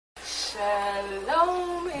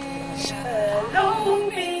Shalomi,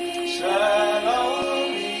 Shalomi,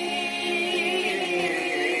 Shalomi,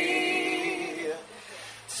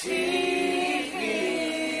 TV.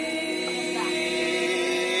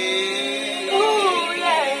 Ooh,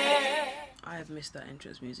 yeah. I have missed that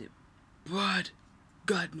entrance music, but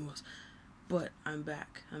God knows. But I'm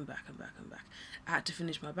back. I had to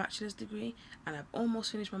finish my bachelor's degree, and I've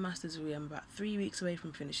almost finished my master's degree. I'm about 3 weeks away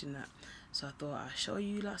from finishing that. So I thought I'd show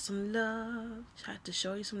you like some love. Had to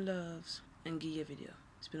show you some loves and give you a video.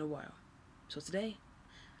 It's been a while. So today,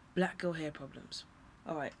 black girl hair problems.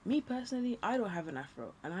 Alright, me personally, I don't have an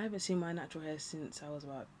afro, and I haven't seen my natural hair since I was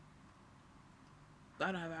about...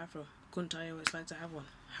 I don't have an afro. Couldn't tell you what it's like to have one.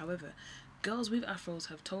 However, girls with afros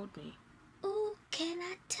have told me, "Ooh, can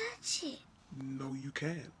I touch it? No, you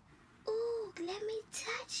can't. Ooh, let me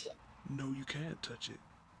touch it. No, you can't touch it.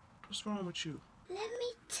 What's wrong with you? Let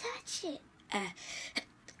me touch it."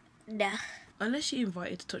 No. unless you're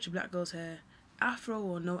invited to touch a black girl's hair, afro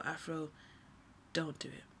or no afro, don't do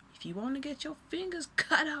it. If you want to get your fingers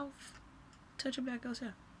cut off, touch a black girl's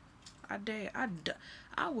hair. I dare you.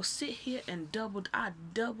 I will sit here and double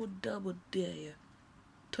dare you.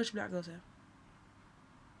 Touch a black girl's hair.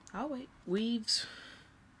 I'll wait. Weaves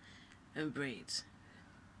and braids.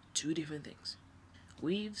 Two different things.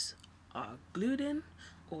 Weaves are glued in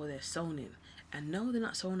or they're sewn in. And no, they're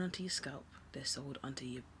not sewn onto your scalp. They're sewn onto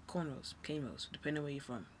your cornrows, cane rows, depending on where you're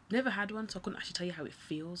from. Never had one, so I couldn't actually tell you how it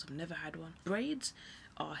feels. I've never had one. Braids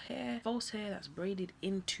are hair, false hair that's braided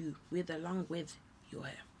into, along with your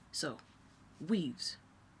hair. So, weaves,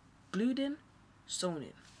 glued in, sewn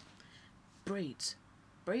in. Braids,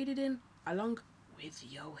 braided in, along with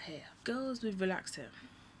your hair. Girls with relaxed hair.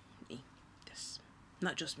 Me. Yes.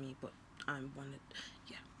 Not just me, but I'm one that,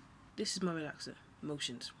 yeah. This is my relaxer.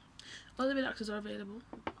 Motions. Other relaxers are available.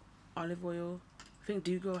 Olive oil. I think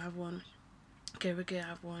Dougal have one. Kera Care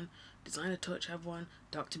have one. Designer Touch have one.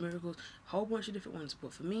 Dr. Miracles. Whole bunch of different ones.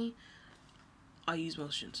 But for me, I use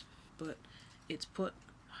Motions. But it's put,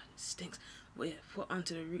 it stinks. But yeah, put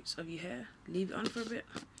onto the roots of your hair. Leave it on for a bit.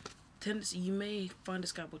 Tendency, you may find a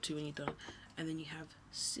scalp or two when you're done. And then you have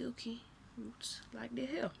silky roots like their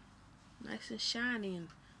hair. Nice and shiny and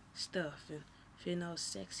stuff. And feeling all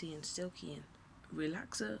sexy and silky. And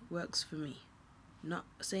relaxer works for me. Not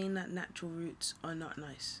saying that natural roots are not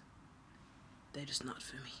nice. They're just not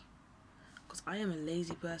for me. Because I am a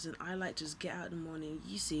lazy person. I like to just get out in the morning.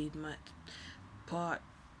 You see my part,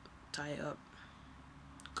 tie it up,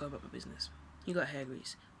 go about my business. You got hair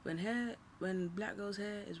grease. When black girl's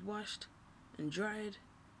hair is washed and dried,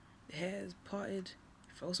 the hair is parted,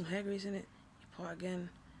 you throw some hair grease in it, you part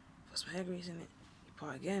again, throw some hair grease in it, you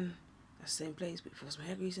part again. That's the same place, but you throw some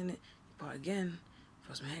hair grease in it, you part again,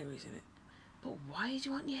 throw some hair grease in it. But why do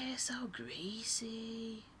you want your hair so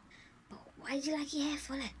greasy? But why do you like your hair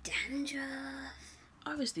full of dandruff?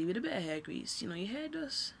 Obviously, with a bit of hair grease, you know, your hair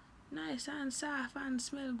does nice and soft and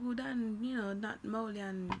smell good and, you know, not moldy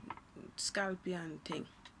and scalpy and thing.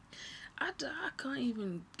 I can't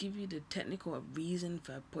even give you the technical reason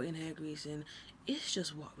for putting hair grease in. It's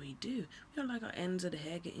just what we do. We don't like our ends of the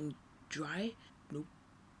hair getting dry. Nope.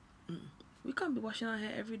 We can't be washing our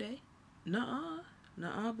hair every day.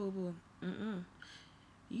 Nuh-uh, boo-boo.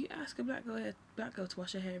 You ask a black girl to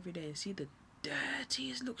wash her hair every day and see the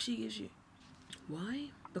dirtiest look she gives you.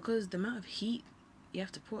 Why? Because the amount of heat you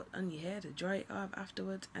have to put on your hair to dry it off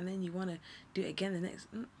afterwards, and then you want to do it again the next.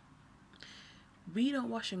 We don't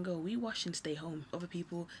wash and go. We wash and stay home. Other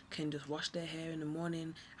people can just wash their hair in the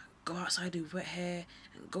morning, go outside with wet hair,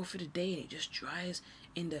 and go for the day, and it just dries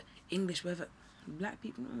in the English weather. Black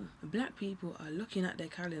people are looking at their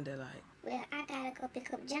calendar like, Well, I gotta go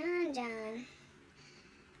pick up John.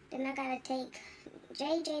 Then I gotta take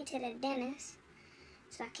JJ to the dentist.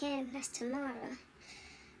 So that's tomorrow.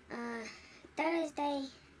 Thursday,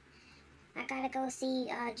 I gotta go see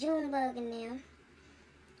Junebug and them.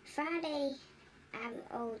 Friday, I'm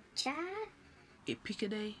old child. it pick a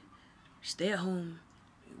day, stay at home,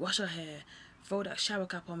 you wash your hair, throw that shower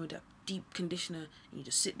cap on with that deep conditioner, and you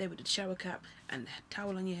just sit there with the shower cap and the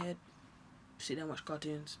towel on your head, sit there and watch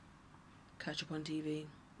cartoons, catch up on TV,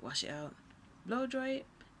 wash it out, blow dry it,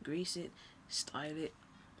 grease it, style it,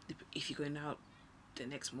 if you're going out the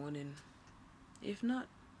next morning. If not,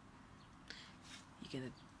 you're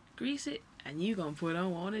gonna grease it and you're gonna put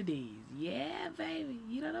on one of these. Yeah, baby,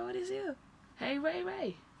 you don't know what this is? Hey,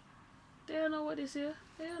 Ray, they don't know what this is.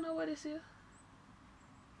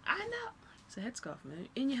 I know. It's a headscarf, man.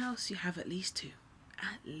 In your house, you have at least two.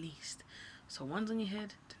 At least. So one's on your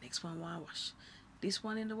head, the next one while I wash. This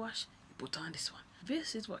one in the wash, you put on this one.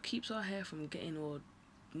 This is what keeps our hair from getting all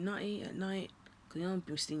nutty at night Cause you don't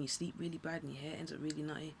be seeing you sleep really bad and your hair ends up really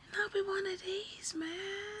nutty. Now be one of these, man.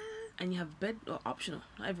 And you have bed, or optional,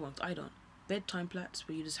 not everyone's, I don't. Bedtime plaits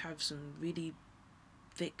where you just have some really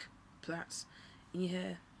thick plaits in your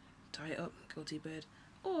hair, tie it up, go to your bed.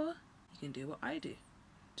 Or you can do what I do.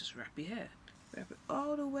 Just wrap your hair. Wrap it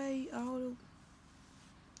all the way around,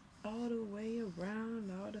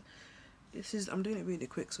 I'm doing it really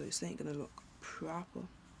quick so this ain't gonna look proper.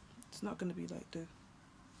 It's not gonna be like the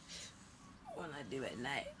one I do at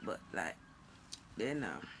night, but like then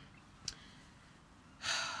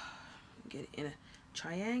get it in a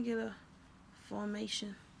triangular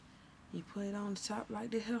formation. You put it on the top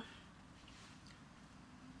like this here.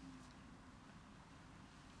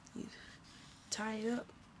 You tie it up,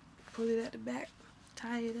 pull it at the back,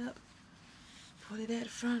 tie it up, pull it at the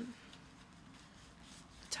front,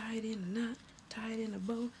 tie it in a knot, tie it in a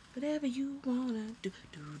bow, whatever you wanna do.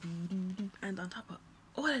 And on top of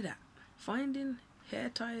all of that, finding hair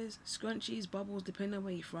ties, scrunchies, bubbles, depending on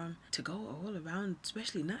where you're from, to go all around,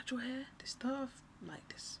 especially natural hair, this stuff like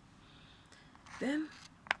this. Then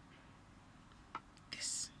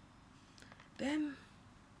this. Then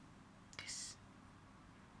this.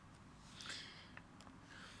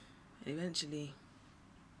 And eventually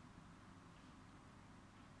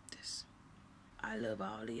this. I love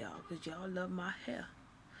all of y'all because y'all love my hair.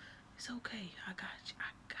 It's okay. I got you.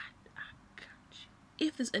 I got you.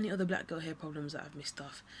 If there's any other black girl hair problems that I've missed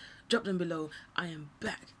off, drop them below. I am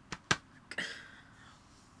back.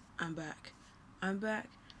 I'm back.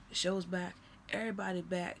 The show's back. Everybody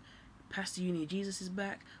back. Pastor Uni Jesus is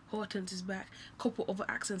back. Hortense is back. Couple other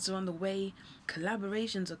accents are on the way.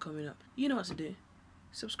 Collaborations are coming up. You know what to do.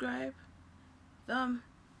 Subscribe,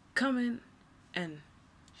 comment, and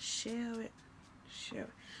share it.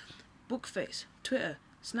 Bookface, Twitter,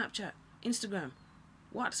 Snapchat, Instagram,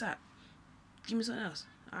 WhatsApp. Give me something else.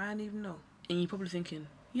 I don't even know. And you're probably thinking,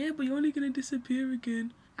 yeah, but you're only gonna disappear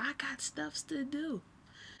again. I got stuffs to do.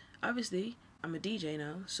 Obviously, I'm a DJ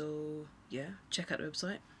now, so yeah, check out the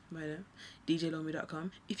website right there,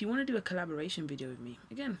 djlomi.com. If you want to do a collaboration video with me,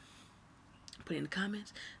 again, put it in the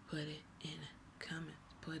comments, put it in the comments,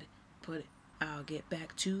 put it. I'll get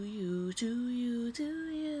back to you.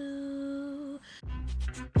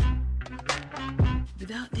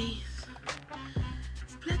 Without these,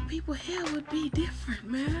 black people hair would be different,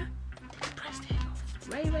 man. Press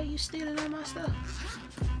that. Ray, you stealing all my stuff.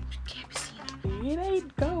 You can't be seen. It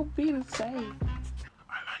ain't gonna be the same.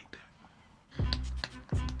 I like that.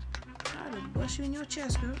 I'd bust you in your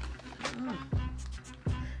chest, girl.